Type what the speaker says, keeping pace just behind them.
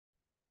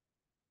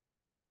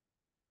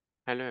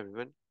Hello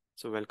everyone.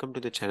 So welcome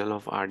to the channel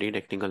of RD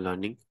Technical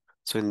Learning.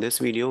 So in this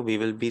video, we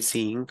will be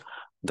seeing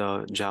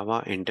the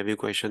Java interview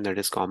question that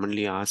is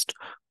commonly asked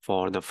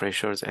for the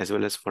freshers as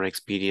well as for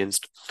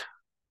experienced.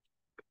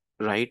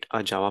 Write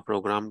a Java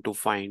program to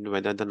find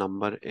whether the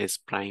number is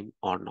prime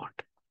or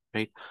not.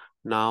 Right.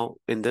 Now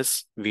in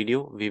this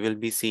video, we will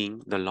be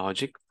seeing the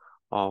logic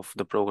of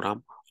the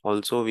program.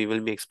 Also, we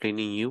will be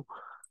explaining you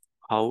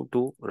how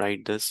to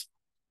write this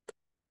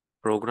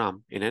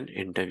program in an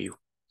interview.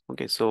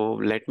 Okay, so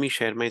let me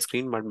share my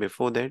screen. But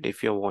before that,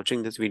 if you're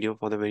watching this video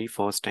for the very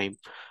first time,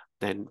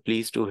 then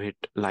please do hit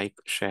like,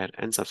 share,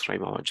 and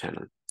subscribe our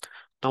channel.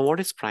 Now,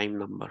 what is prime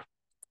number?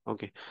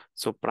 Okay,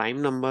 so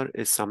prime number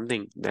is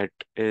something that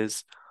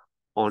is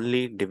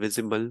only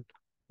divisible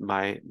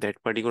by that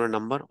particular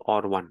number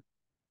or one.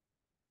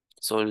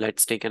 So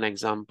let's take an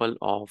example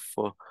of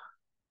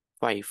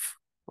 5.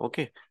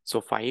 Okay,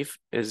 so 5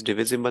 is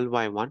divisible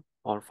by 1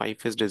 or 5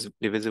 is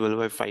divisible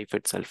by 5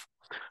 itself.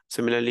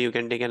 Similarly, you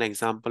can take an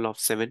example of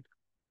 7,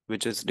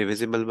 which is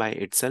divisible by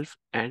itself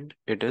and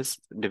it is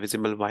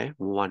divisible by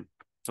 1.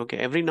 Okay,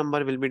 every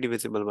number will be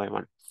divisible by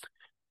 1.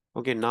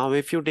 Okay, now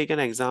if you take an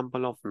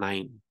example of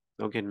 9,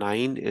 okay,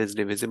 9 is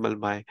divisible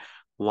by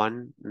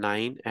 1,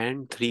 9,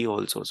 and 3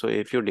 also. So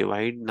if you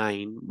divide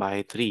 9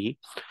 by 3,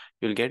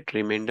 you'll get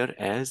remainder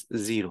as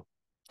 0,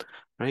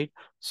 right?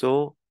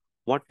 So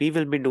what we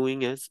will be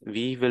doing is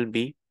we will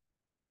be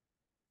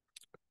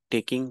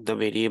taking the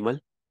variable,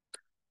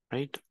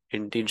 right?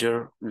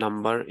 Integer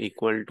number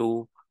equal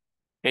to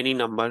any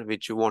number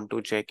which you want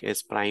to check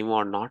is prime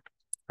or not,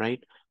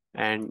 right?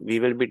 And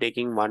we will be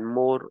taking one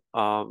more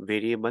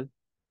variable,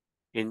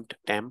 int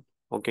temp.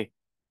 Okay,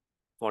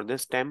 for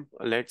this temp,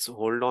 let's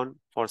hold on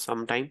for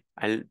some time.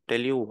 I'll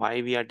tell you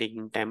why we are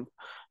taking temp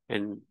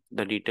in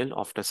the detail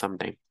after some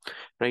time,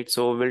 right?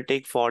 So we'll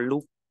take for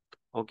loop.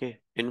 Okay,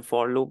 in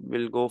for loop,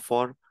 we'll go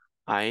for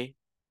I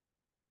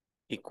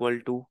equal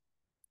to,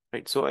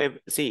 right. So if,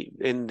 see,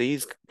 in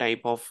these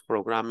type of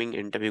programming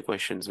interview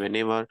questions,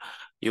 whenever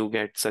you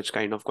get such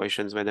kind of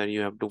questions, whether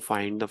you have to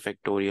find the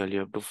factorial, you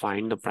have to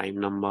find the prime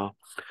number.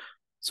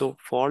 So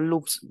for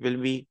loops will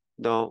be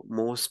the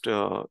most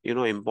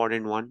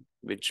important one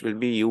which will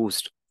be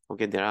used.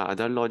 Okay, there are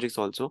other logics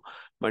also,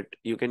 but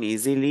you can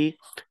easily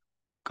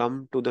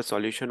come to the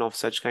solution of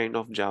such kind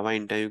of Java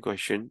interview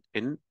question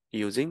in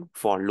using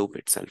for loop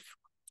itself,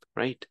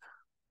 right?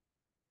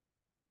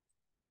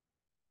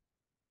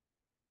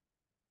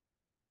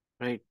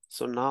 Right.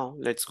 So now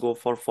let's go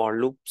for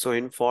loop. So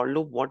in for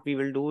loop, what we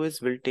will do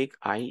is we'll take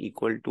I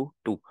equal to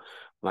 2.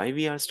 Why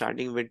we are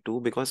starting with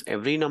 2? Because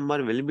every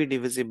number will be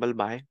divisible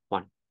by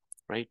 1,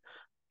 right?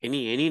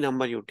 Any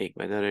number you take,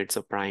 whether it's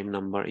a prime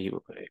number,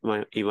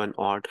 even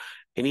odd,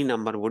 any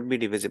number would be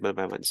divisible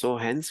by 1. So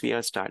hence we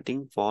are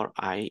starting for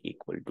I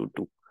equal to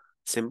 2.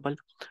 Simple.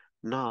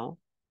 Now,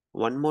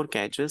 one more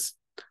catch is,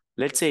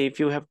 let's say if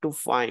you have to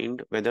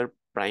find whether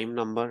prime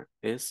number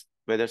is,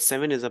 whether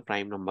 7 is a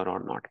prime number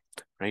or not,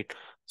 right?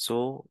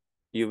 So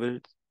you will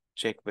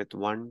check with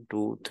 1,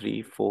 2,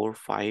 3, 4,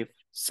 5,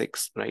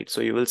 6, right?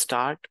 So you will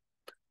start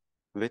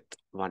with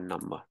one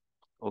number.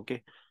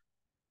 Okay.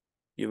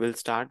 You will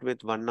start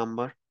with one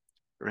number,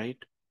 right?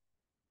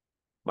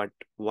 But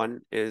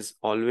one is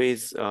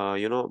always,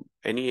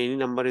 any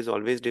number is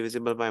always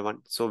divisible by 1.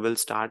 So we'll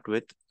start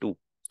with 2.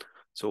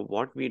 So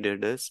what we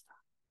did is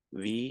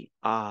we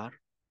are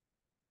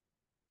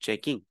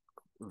checking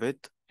with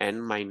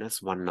n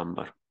minus 1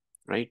 number,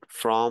 right?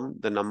 From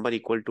the number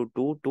equal to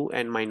 2 to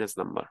n minus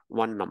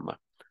 1 number,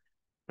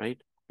 right?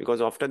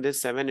 Because after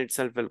this 7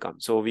 itself will come.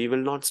 So we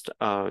will not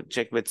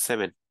check with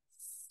 7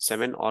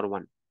 or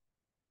 1,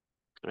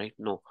 right?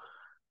 No,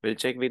 we'll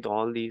check with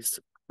all these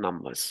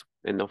numbers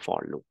in the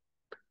for loop.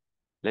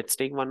 Let's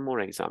take one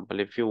more example.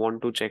 If you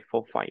want to check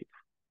for 5,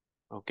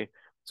 okay,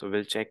 so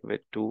we'll check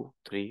with 2,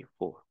 3,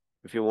 4.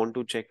 If you want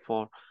to check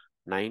for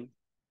 9,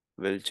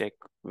 we'll check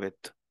with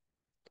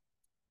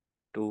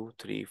 2,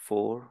 3,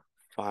 4,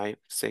 5,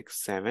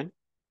 6, 7,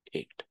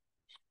 8.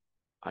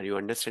 Are you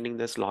understanding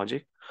this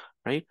logic?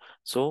 Right?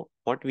 So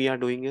what we are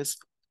doing is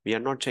we are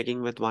not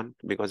checking with 1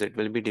 because it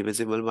will be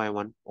divisible by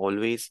 1.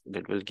 Always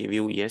that will give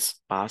you yes,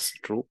 pass,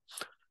 true.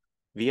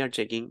 We are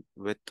checking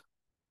with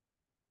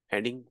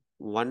adding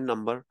one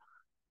number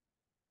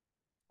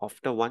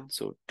after 1.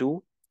 So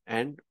 2,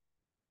 and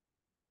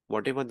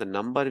whatever the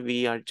number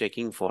we are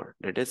checking for,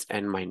 that is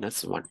n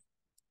minus 1.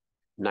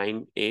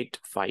 9, 8,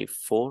 5,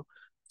 4,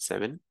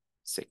 7,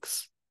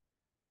 6.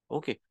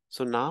 Okay,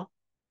 so now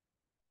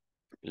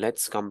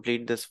let's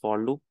complete this for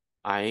loop.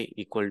 I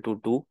equal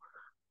to 2,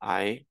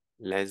 I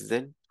less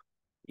than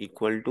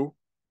equal to,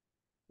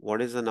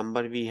 what is the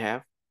number we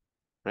have,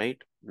 right?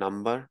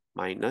 Number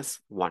minus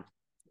 1.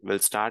 We'll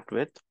start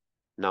with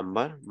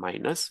number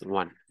minus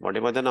 1.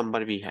 Whatever the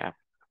number we have,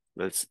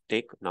 we'll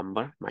take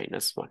number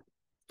minus 1.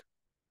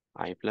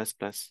 I plus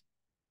plus.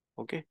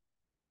 Okay,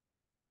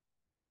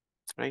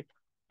 right?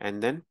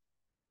 And then,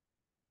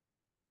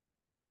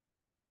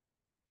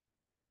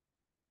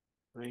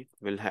 right,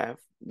 we'll have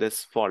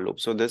this for loop.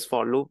 So this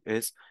for loop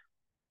is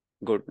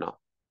good now.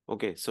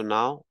 Okay, so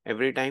now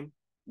every time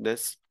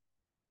this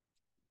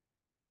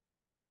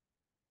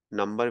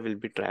number will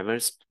be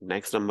traversed,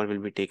 next number will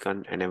be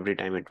taken, and every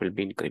time it will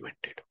be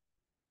incremented.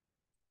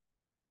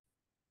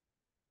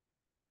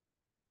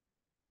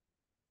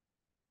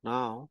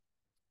 Now,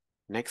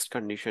 next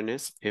condition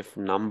is if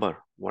number,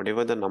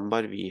 whatever the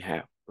number we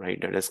have, right,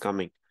 that is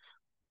coming,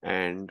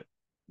 and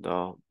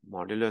the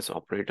modulus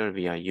operator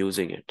we are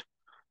using it,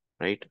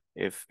 right?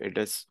 If it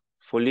is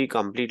fully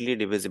completely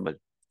divisible,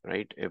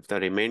 right? If the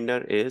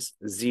remainder is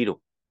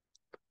 0,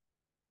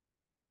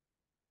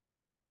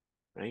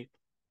 right?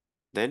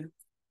 Then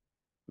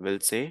we'll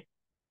say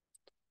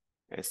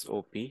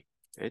SOP,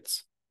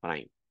 it's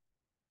prime.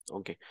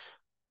 Okay.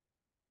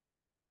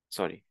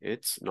 Sorry,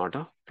 it's not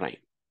a prime,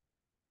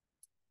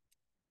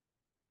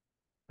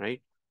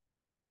 right?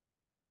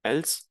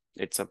 Else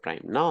it's a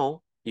prime.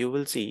 Now you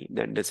will see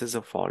that this is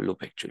a for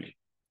loop actually.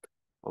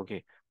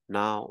 Okay.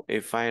 Now,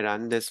 if I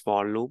run this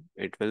for loop,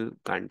 it will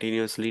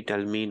continuously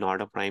tell me not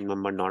a prime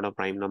number, not a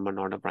prime number,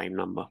 not a prime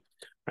number,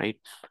 right?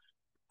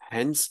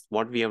 Hence,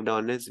 what we have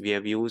done is we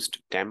have used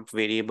temp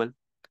variable,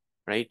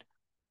 right?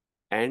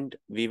 And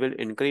we will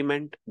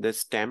increment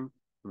this temp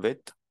with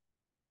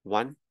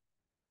 1.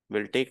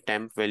 We'll take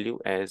temp value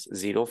as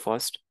 0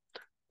 first.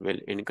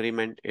 We'll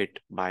increment it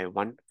by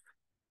 1.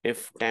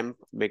 If temp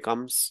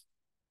becomes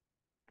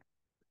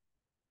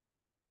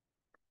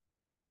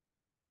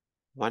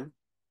 1,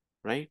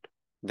 right?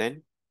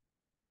 Then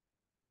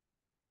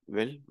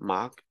we'll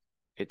mark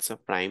it's a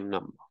prime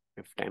number.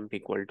 If temp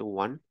equal to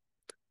 1,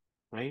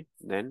 right?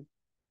 Then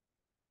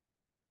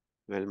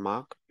we'll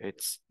mark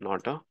it's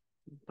not a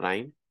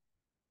prime.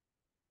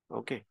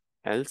 Okay.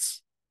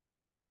 Else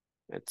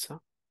it's a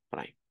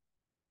prime.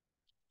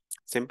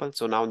 Simple.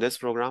 So now this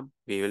program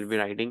we will be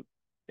writing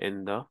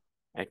in the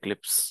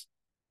Eclipse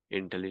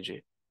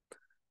IntelliJ.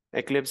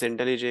 Eclipse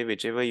IntelliJ,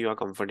 whichever you are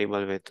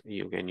comfortable with,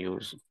 you can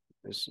use.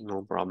 There's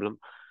no problem.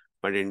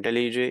 But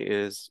IntelliJ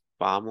is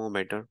far more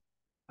better.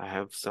 I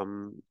have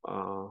some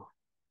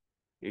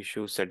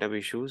issues, setup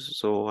issues,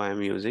 so I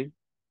am using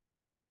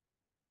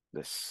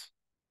this.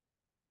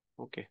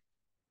 Okay.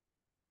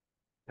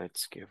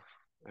 Let's give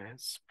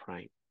as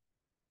prime.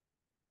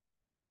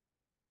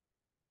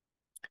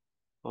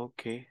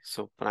 Okay,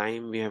 so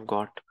prime we have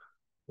got.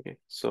 Okay,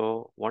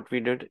 so what we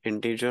did,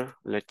 integer,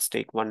 let's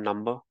take one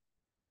number,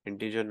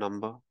 integer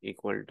number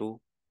equal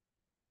to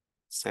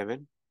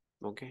 7.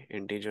 Okay,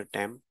 integer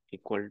temp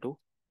equal to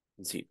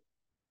 0.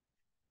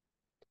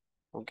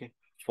 Okay,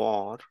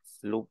 for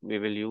loop we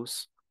will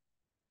use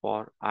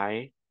for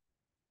I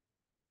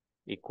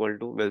equal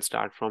to, we'll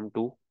start from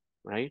 2,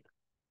 right?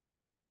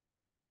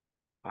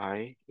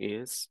 I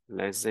is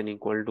less than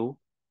equal to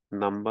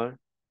number,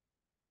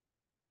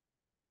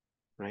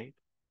 right?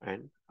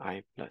 And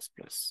I plus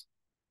plus.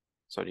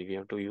 Sorry, we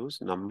have to use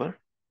number,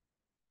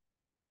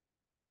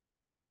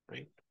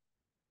 right?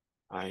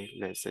 I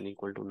less than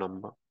equal to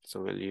number.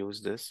 So we'll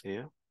use this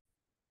here,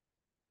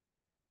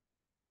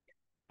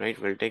 right?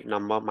 We'll take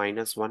number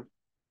minus 1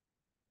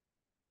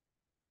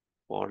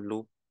 for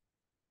loop,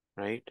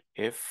 right?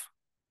 If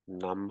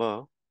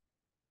number,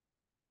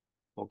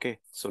 okay.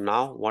 So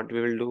now what we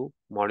will do,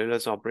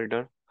 modulus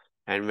operator,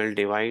 and we'll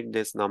divide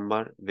this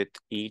number with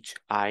each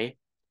I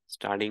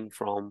starting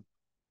from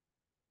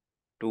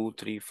 2,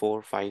 3,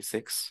 4, 5,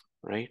 6,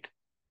 right?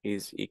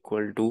 Is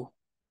equal to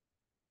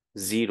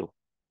 0.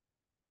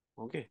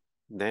 Okay.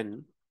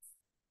 Then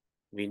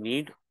we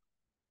need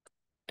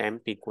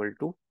temp equal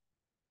to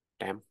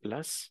temp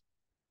plus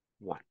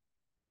 1.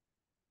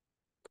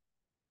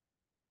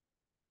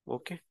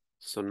 Okay.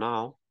 So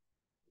now,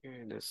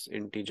 okay, this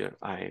integer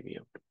I we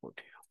have to put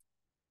here.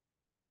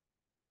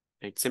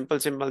 Right? Simple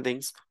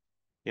things.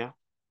 Yeah.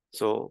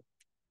 So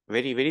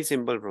very, very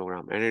simple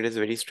program, and it is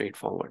very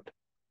straightforward.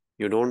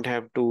 You don't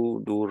have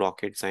to do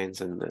rocket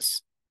science in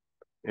this.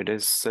 It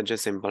is such a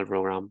simple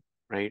program,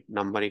 right?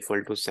 Number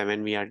equal to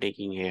 7 we are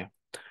taking here,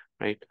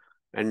 right?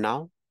 And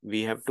now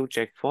we have to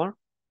check for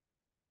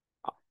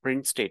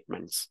print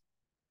statements.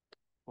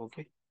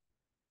 Okay.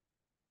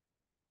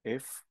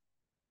 If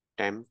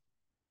temp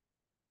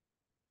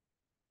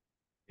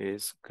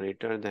is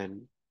greater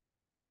than,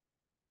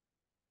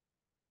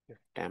 if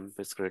temp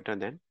is greater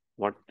than,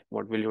 what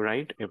will you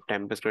write? If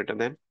temp is greater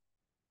than,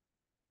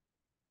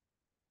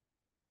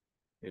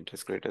 it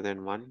is greater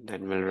than 1,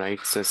 then we'll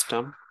write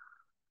system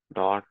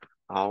dot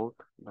out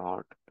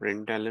dot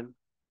println,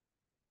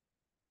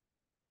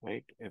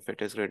 right? If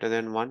it is greater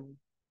than 1,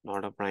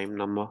 not a prime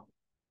number.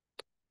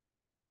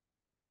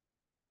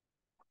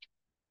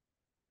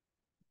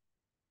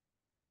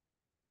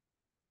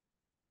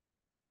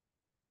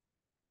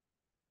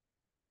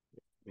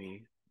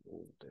 We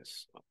move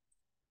this up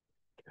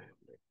and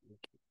let me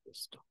keep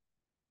this down.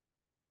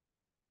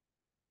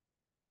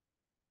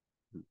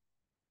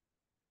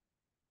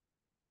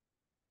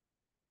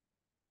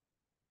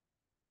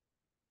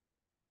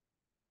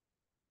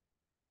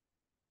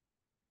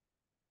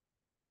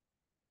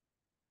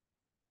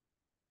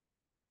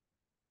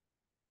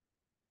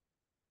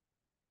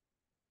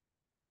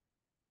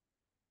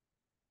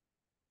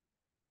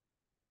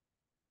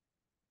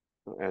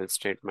 So else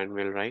statement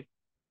will write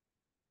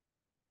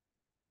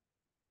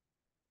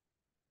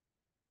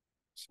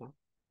So,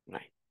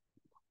 right.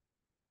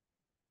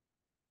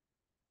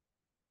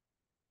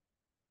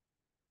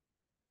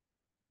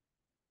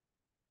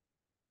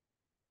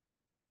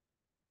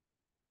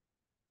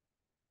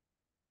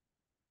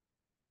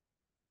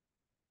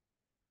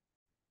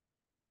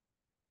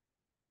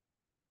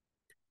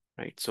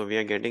 Right. So we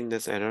are getting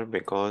this error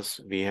because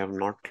we have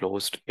not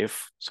closed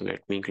if. So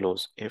let me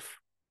close if,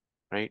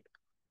 right?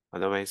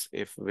 Otherwise,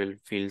 if will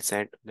feel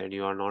sad that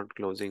you are not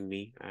closing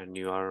me and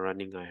you are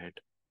running ahead.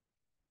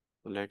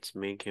 So let's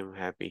make him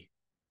happy.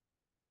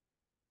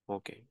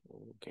 Okay.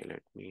 Okay.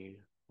 Let me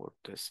put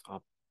this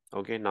up.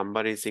 Okay.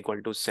 Number is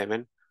equal to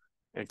 7.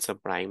 It's a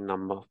prime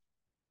number.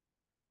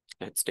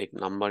 Let's take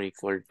number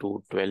equal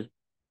to 12,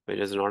 which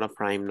is not a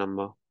prime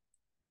number.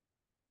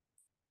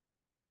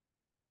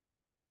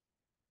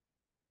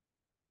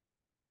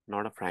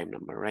 Not a prime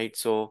number, right?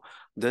 So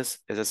this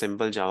is a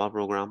simple Java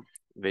program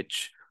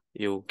which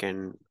you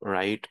can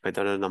write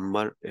whether a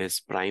number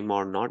is prime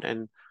or not.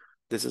 And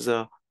this is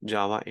a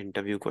Java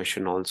interview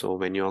question also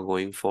when you are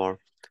going for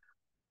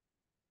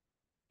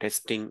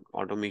testing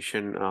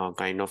automation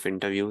kind of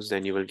interviews,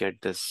 then you will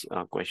get this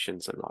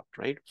questions a lot,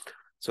 right?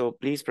 So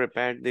please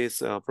prepare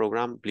this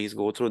program. Please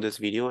go through this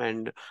video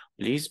and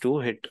please do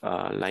hit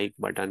like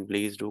button.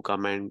 Please do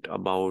comment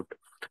about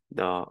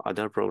the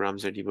other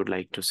programs that you would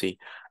like to see,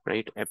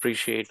 right?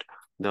 Appreciate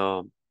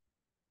the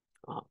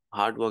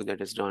hard work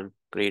that is done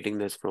creating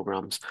these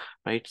programs,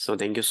 right? So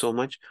thank you so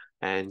much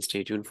and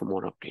stay tuned for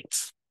more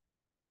updates.